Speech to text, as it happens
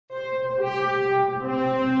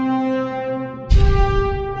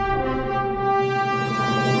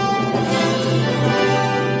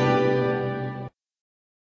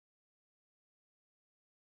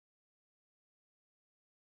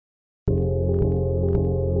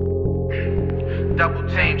Double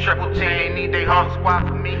team, triple team, need they whole squad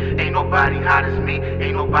for me. Ain't nobody hot as me,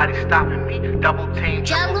 ain't nobody stopping me. Double team,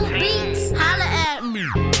 triple team. Holla at me.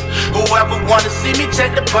 Whoever wanna see me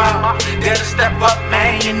check the ball, dare to step up,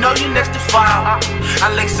 man, you know you next to fall.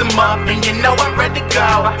 I lace them up and you know I'm ready to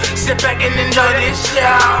go. Sit back and enjoy this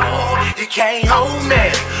show. You can't hold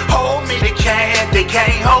me, they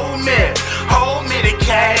can't hold me. Hold me, they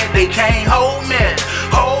can't hold me.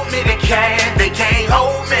 Hold me, they can't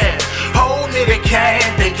hold me. Hold me, they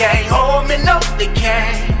can't hold me, no, they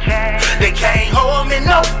can't. They can't hold me,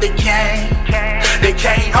 no, they can't. They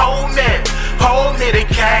can't hold me. Hold me, they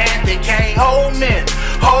can't hold me.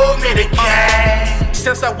 Hold me, they can't.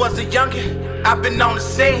 Since I was a youngin', I've been on the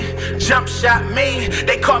scene. Jump shot me,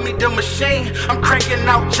 they call me the machine. I'm cranking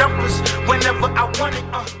out jumpers whenever I want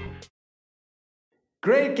it.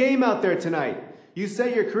 Great game out there tonight. You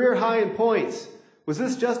set your career high in points. Was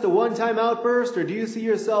this just a one-time outburst, or do you see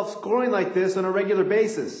yourself scoring like this on a regular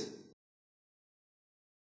basis?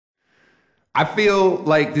 I feel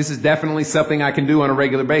like this is definitely something I can do on a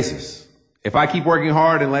regular basis. If I keep working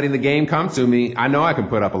hard and letting the game come to me, I know I can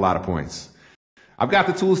put up a lot of points. I've got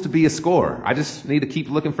the tools to be a scorer. I just need to keep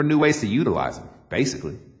looking for new ways to utilize them,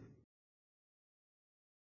 basically.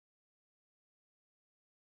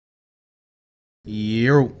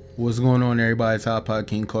 Yo, what's going on, everybody? It's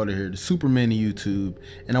iPodKingCarter here, the Superman of YouTube,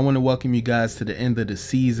 and I want to welcome you guys to the end of the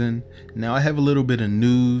season. Now, I have a little bit of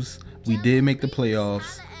news. We did make the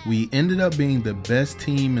playoffs. We ended up being the best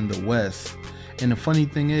team in the West. And the funny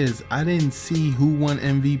thing is, I didn't see who won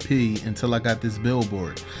MVP until I got this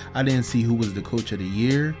billboard. I didn't see who was the coach of the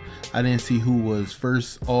year. I didn't see who was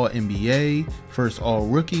first all NBA, first all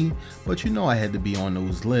rookie. But you know I had to be on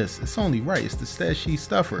those lists. It's only right. It's the stat sheet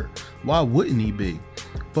stuffer. Why wouldn't he be?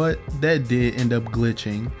 But that did end up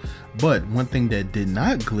glitching. But one thing that did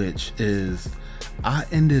not glitch is I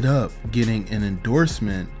ended up getting an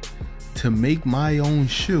endorsement to make my own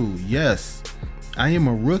shoe. Yes, I am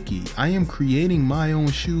a rookie. I am creating my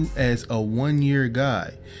own shoe as a one-year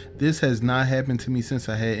guy. This has not happened to me since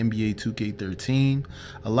I had NBA 2K13.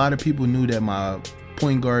 A lot of people knew that my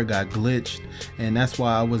point guard got glitched, and that's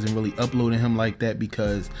why I wasn't really uploading him like that,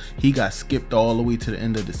 because he got skipped all the way to the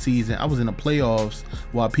end of the season. I was in the playoffs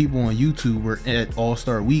while people on YouTube were at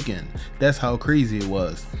All-Star Weekend. That's how crazy it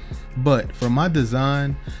was. But for my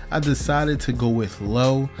design, I decided to go with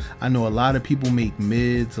low. I know a lot of people make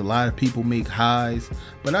mids, a lot of people make highs,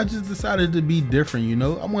 but I just decided to be different, you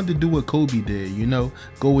know. I wanted to do what Kobe did, you know,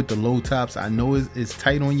 go with the low tops. I know it's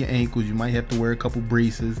tight on your ankles. You might have to wear a couple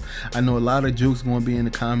braces. I know a lot of jokes going to be in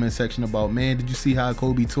the comment section about, man, did you see how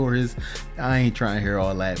Kobe tore his? I ain't trying to hear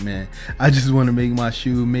all that, man. I just want to make my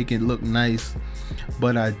shoe, make it look nice.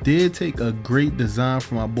 But I did take a great design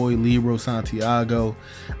from my boy Libro Santiago.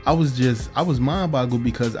 I was mind boggled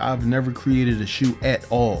because I've never created a shoe at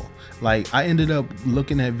all. Like, I ended up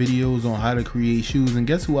looking at videos on how to create shoes, and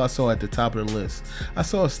guess who I saw at the top of the list? I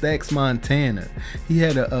saw Stacks Montana. He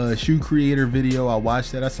had a shoe creator video. I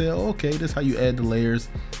watched that. I said, oh, okay, this is how you add the layers.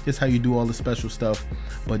 This is how you do all the special stuff.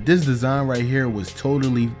 But this design right here was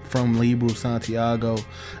totally from Libro Santiago.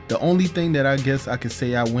 The only thing that I guess I could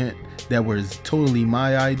say I went that was totally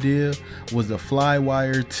my idea was the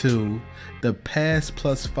Flywire 2, the Pass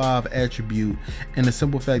 +5 attribute, and the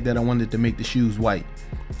simple fact that I wanted to make the shoes white.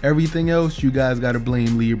 Everything else, you guys gotta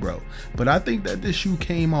blame Libro. But I think that this shoe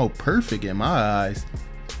came out perfect in my eyes.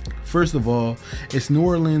 First of all, it's New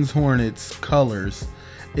Orleans Hornets colors.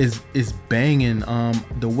 Is banging.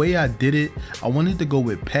 The way I did it, I wanted to go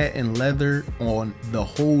with patent leather on the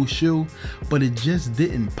whole shoe, but it just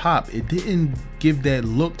didn't pop. It didn't give that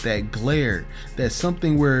look, that glare, that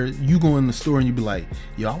something where you go in the store and you be like,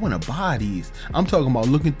 yo, I want to buy these. I'm talking about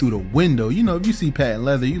looking through the window. You know, if you see patent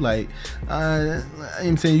leather, you like,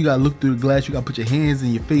 I'm saying, you gotta look through the glass, you gotta put your hands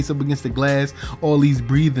and your face up against the glass, all these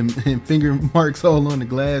breathing and finger marks all on the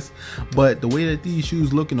glass. But the way that these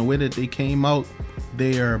shoes look and the way that they came out,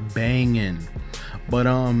 they are banging. But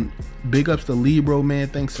big ups to Libro, man.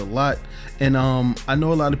 Thanks a lot. And I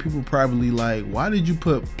know a lot of people probably like, why did you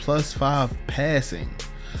put +5 passing?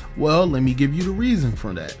 Well, let me give you the reason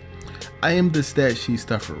for that. I am the stat sheet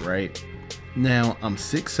stuffer, right? Now, I'm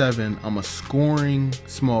 6'7", I'm a scoring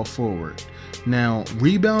small forward. Now,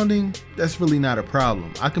 rebounding, that's really not a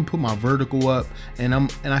problem. I can put my vertical up and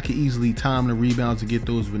I can easily time the rebounds and get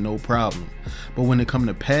those with no problem. But when it comes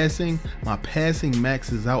to passing, my passing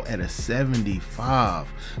maxes out at a 75,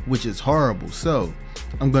 which is horrible. So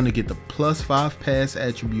I'm going to get the +5 pass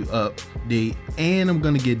attribute update, and I'm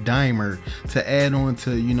going to get Dimer to add on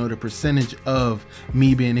to, you know, the percentage of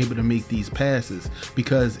me being able to make these passes.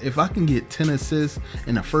 Because if I can get 10 assists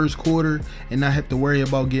in the first quarter and not have to worry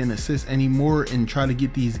about getting assists anymore and try to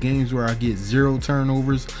get these games where I get 0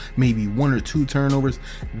 turnovers, maybe 1 or 2 turnovers,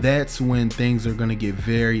 that's when things are going to get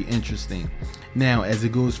very interesting. Now, as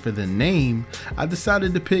it goes for the name, I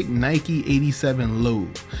decided to pick Nike 87 Low.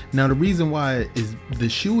 Now, the reason why is the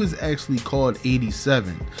shoe is actually called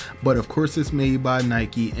 87, but of course it's made by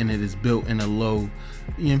Nike and it is built in a low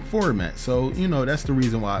format. So, you know, that's the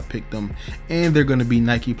reason why I picked them. And they're going to be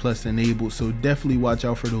Nike Plus enabled, so definitely watch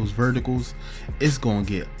out for those verticals. It's going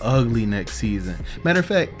to get ugly next season. Matter of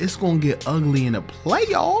fact, it's going to get ugly in the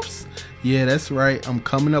playoffs. Yeah, that's right. I'm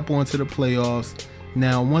coming up onto the playoffs.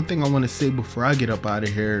 Now, one thing I want to say before I get up out of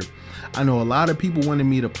here, I know a lot of people wanted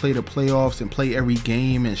me to play the playoffs and play every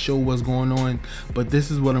game and show what's going on, but this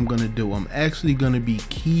is what I'm going to do. I'm actually going to be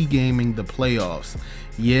key gaming the playoffs.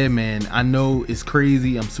 Yeah, man, I know it's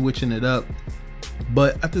crazy. I'm switching it up,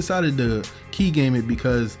 but I decided to key game it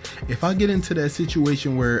because if I get into that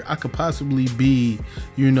situation where I could possibly be,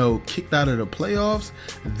 you know, kicked out of the playoffs,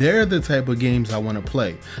 they're the type of games I want to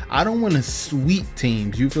play. I don't want to sweep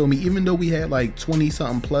teams, you feel me? Even though we had like 20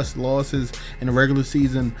 something plus losses in the regular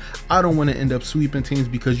season, I don't want to end up sweeping teams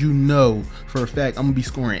because you know for a fact I'm gonna be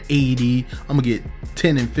scoring 80, I'm gonna get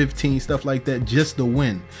 10 and 15, stuff like that, just to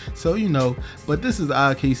win. So, you know, but this is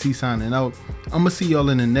IKC signing out. I'm gonna see y'all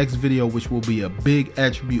in the next video, which will be a big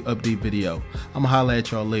attribute update video. I'm gonna holla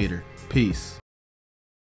at y'all later. Peace.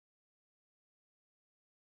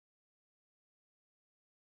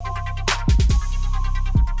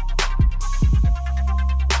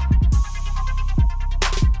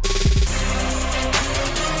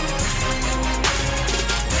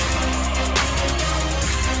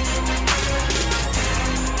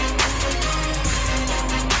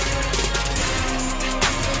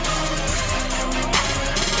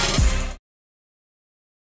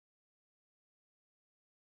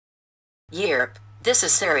 Yerp, this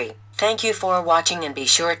is Siri. Thank you for watching and be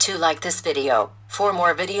sure to like this video. For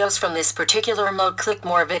more videos from this particular mode, click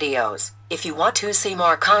more videos. If you want to see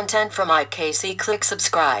more content from IKC, click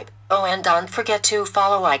subscribe. Oh, and don't forget to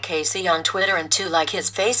follow IKC on Twitter and to like his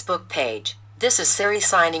Facebook page. This is Siri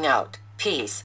signing out. Peace.